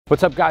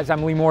What's up guys,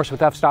 I'm Lee Morris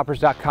with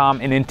Fstoppers.com,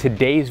 and in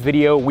today's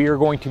video we are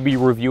going to be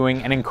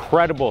reviewing an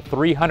incredible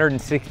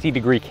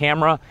 360-degree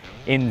camera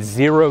in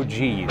 0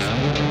 Gs.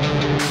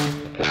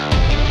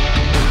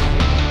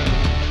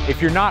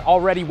 If you're not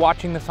already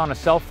watching this on a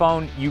cell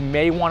phone, you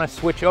may want to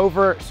switch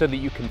over so that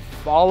you can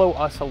follow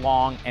us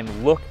along and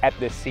look at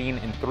this scene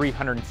in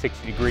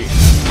 360 degrees.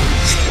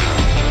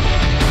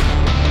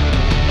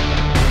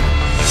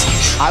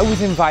 I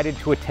was invited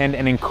to attend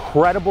an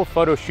incredible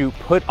photo shoot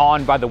put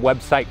on by the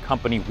website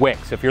company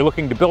Wix. If you're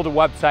looking to build a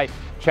website,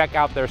 check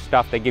out their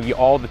stuff. They give you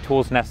all the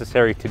tools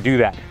necessary to do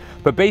that.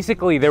 But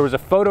basically, there was a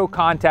photo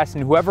contest,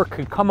 and whoever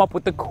could come up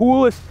with the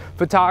coolest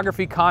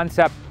photography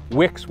concept,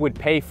 Wix would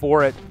pay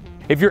for it.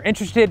 If you're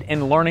interested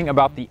in learning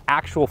about the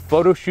actual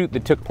photo shoot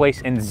that took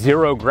place in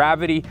 0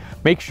 gravity,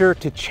 make sure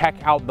to check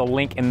out the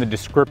link in the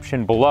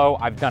description below.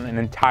 I've done an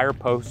entire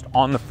post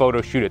on the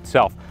photo shoot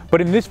itself. But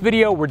in this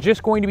video, we're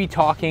just going to be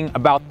talking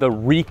about the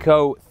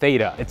Ricoh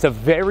Theta. It's a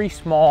very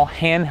small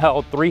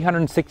handheld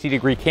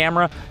 360-degree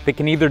camera that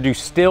can either do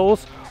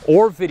stills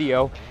or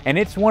video, and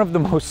it's one of the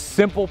most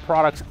simple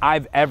products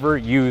I've ever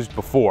used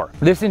before.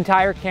 This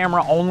entire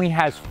camera only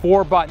has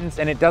 4 buttons,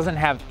 and it doesn't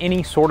have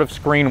any sort of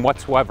screen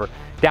whatsoever.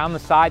 Down the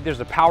side, there's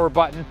a power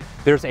button,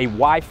 there's a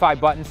Wi-Fi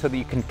button so that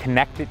you can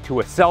connect it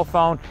to a cell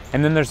phone,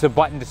 and then there's a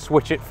button to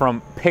switch it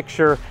from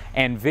picture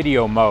and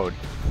video mode.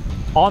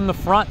 On the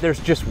front, there's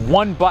just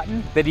one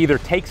button that either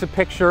takes a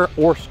picture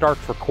or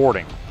starts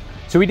recording.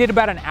 So we did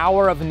about an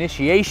hour of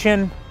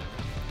initiation.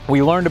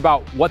 We learned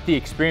about what the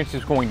experience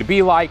is going to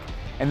be like,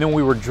 and then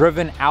we were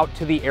driven out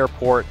to the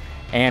airport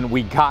and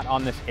we got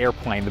on this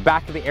airplane. The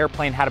back of the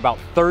airplane had about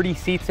 30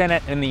 seats in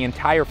it, and the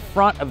entire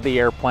front of the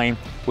airplane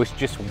was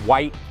just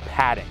white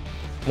padding.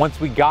 Once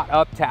we got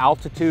up to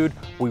altitude,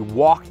 we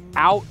walked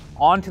out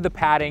onto the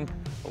padding,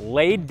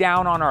 laid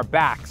down on our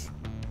backs,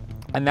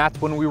 and that's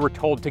when we were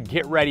told to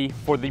get ready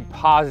for the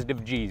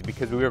positive Gs,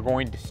 because we were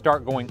going to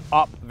start going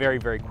up very,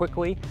 very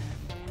quickly.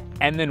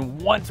 And then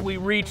once we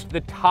reached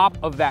the top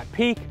of that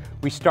peak,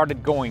 we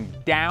started going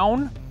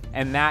down,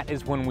 and that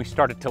is when we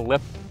started to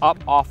lift up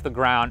off the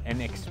ground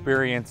and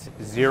experience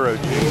 0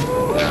 Gs.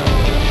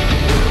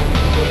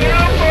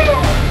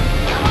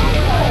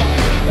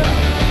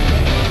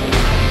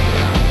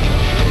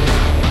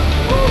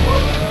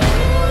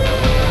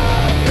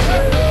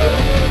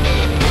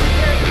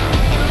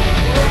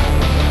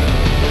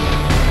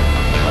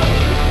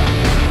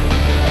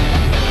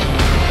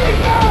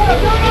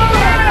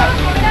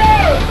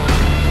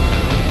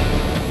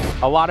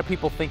 A lot of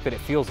people think that it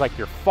feels like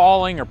you're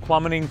falling or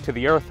plummeting to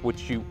the earth,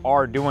 which you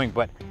are doing,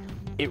 but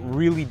it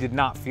really did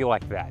not feel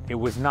like that. It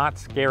was not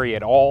scary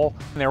at all.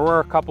 And there were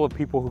a couple of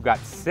people who got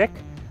sick,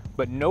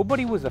 but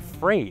nobody was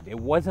afraid. It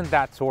wasn't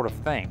that sort of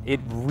thing. It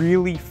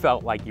really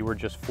felt like you were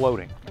just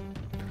floating.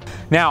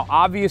 Now,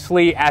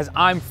 obviously, as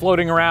I'm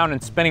floating around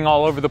and spinning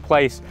all over the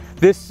place,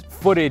 this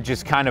footage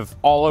is kind of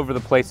all over the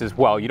place as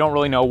well. You don't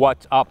really know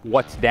what's up,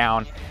 what's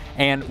down.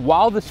 And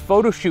while this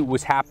photo shoot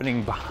was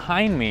happening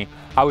behind me,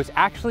 I was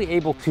actually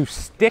able to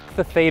stick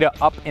the Theta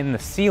up in the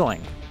ceiling.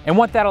 And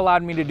what that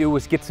allowed me to do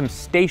was get some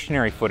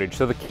stationary footage.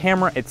 So the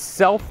camera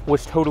itself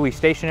was totally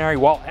stationary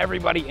while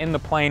everybody in the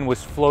plane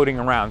was floating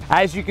around.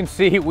 As you can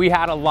see, we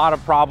had a lot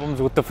of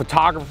problems with the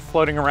photographer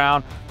floating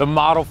around, the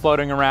model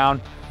floating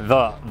around,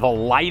 the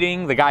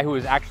lighting, the guy who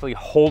was actually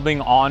holding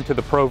on to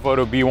the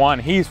ProPhoto B1,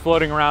 he's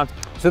floating around.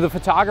 So the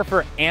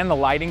photographer and the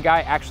lighting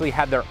guy actually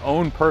had their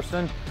own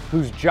person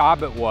whose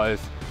job it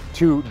was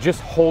to just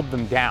hold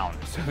them down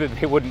so that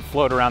they wouldn't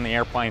float around the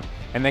airplane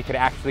and they could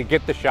actually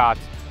get the shots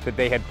that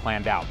they had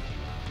planned out.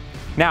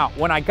 Now,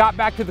 when I got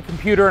back to the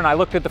computer and I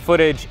looked at the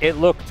footage, it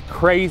looked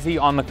crazy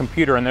on the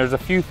computer, and there's a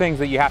few things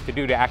that you have to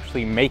do to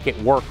actually make it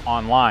work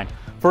online.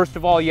 First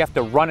of all, you have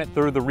to run it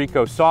through the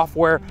Ricoh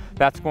software.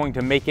 That's going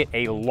to make it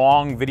a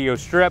long video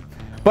strip.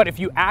 But if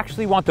you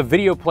actually want the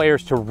video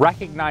players to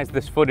recognize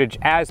this footage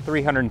as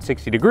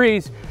 360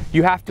 degrees,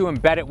 you have to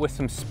embed it with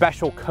some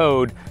special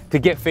code to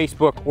get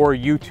Facebook or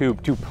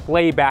YouTube to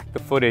play back the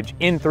footage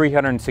in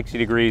 360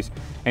 degrees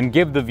and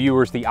give the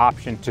viewers the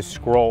option to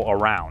scroll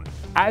around.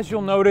 As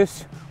you'll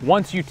notice,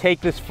 once you take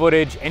this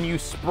footage and you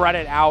spread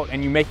it out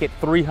and you make it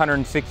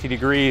 360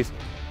 degrees,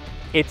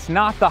 it's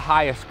not the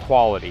highest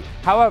quality.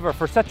 However,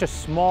 for such a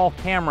small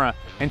camera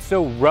and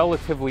so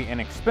relatively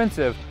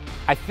inexpensive,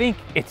 I think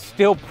it's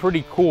still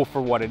pretty cool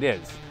for what it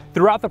is.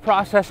 Throughout the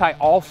process, I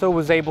also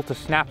was able to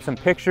snap some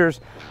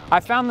pictures. I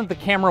found that the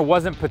camera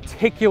wasn't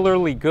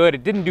particularly good.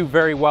 It didn't do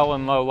very well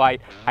in low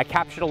light. I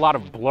captured a lot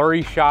of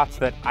blurry shots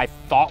that I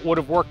thought would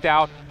have worked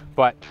out,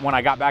 but when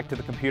I got back to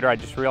the computer, I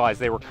just realized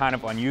they were kind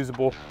of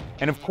unusable.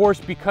 And of course,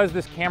 because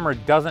this camera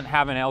doesn't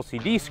have an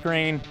LCD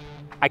screen,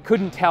 I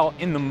couldn't tell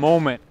in the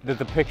moment that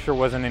the picture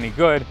wasn't any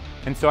good,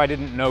 and so I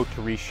didn't know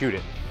to reshoot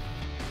it.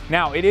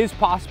 Now, it is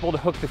possible to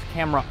hook this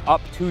camera up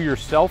to your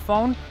cell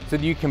phone so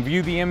that you can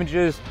view the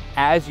images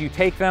as you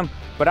take them,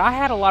 but I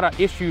had a lot of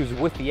issues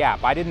with the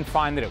app. I didn't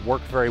find that it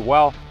worked very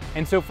well,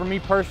 and so for me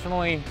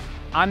personally,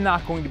 I'm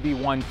not going to be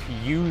one to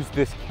use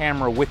this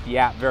camera with the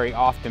app very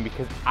often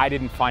because I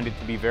didn't find it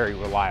to be very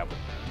reliable.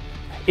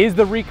 Is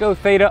the Ricoh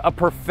Theta a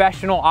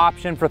professional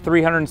option for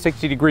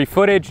 360-degree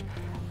footage?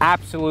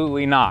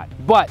 Absolutely not.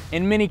 But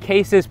in many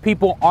cases,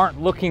 people aren't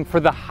looking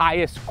for the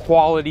highest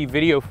quality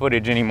video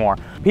footage anymore.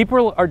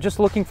 People are just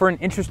looking for an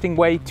interesting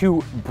way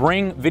to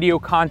bring video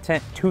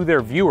content to their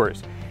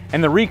viewers.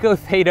 And the Ricoh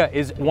Theta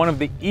is one of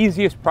the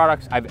easiest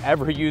products I've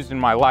ever used in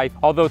my life,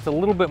 although it's a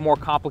little bit more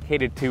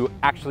complicated to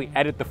actually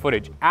edit the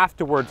footage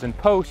afterwards in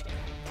post.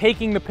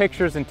 Taking the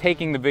pictures and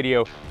taking the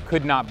video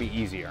could not be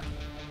easier.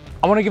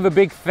 I want to give a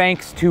big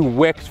thanks to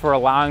Wix for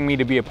allowing me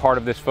to be a part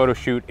of this photo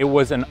shoot. It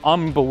was an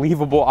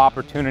unbelievable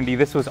opportunity.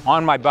 This was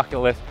on my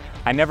bucket list.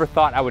 I never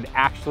thought I would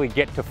actually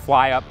get to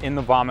fly up in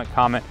the Vomit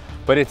Comet,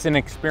 but it's an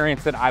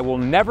experience that I will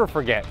never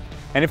forget.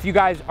 And if you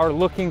guys are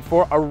looking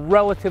for a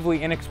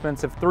relatively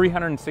inexpensive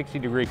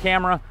 360-degree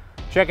camera,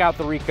 check out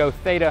the Ricoh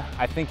Theta.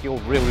 I think you'll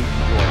really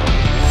enjoy it.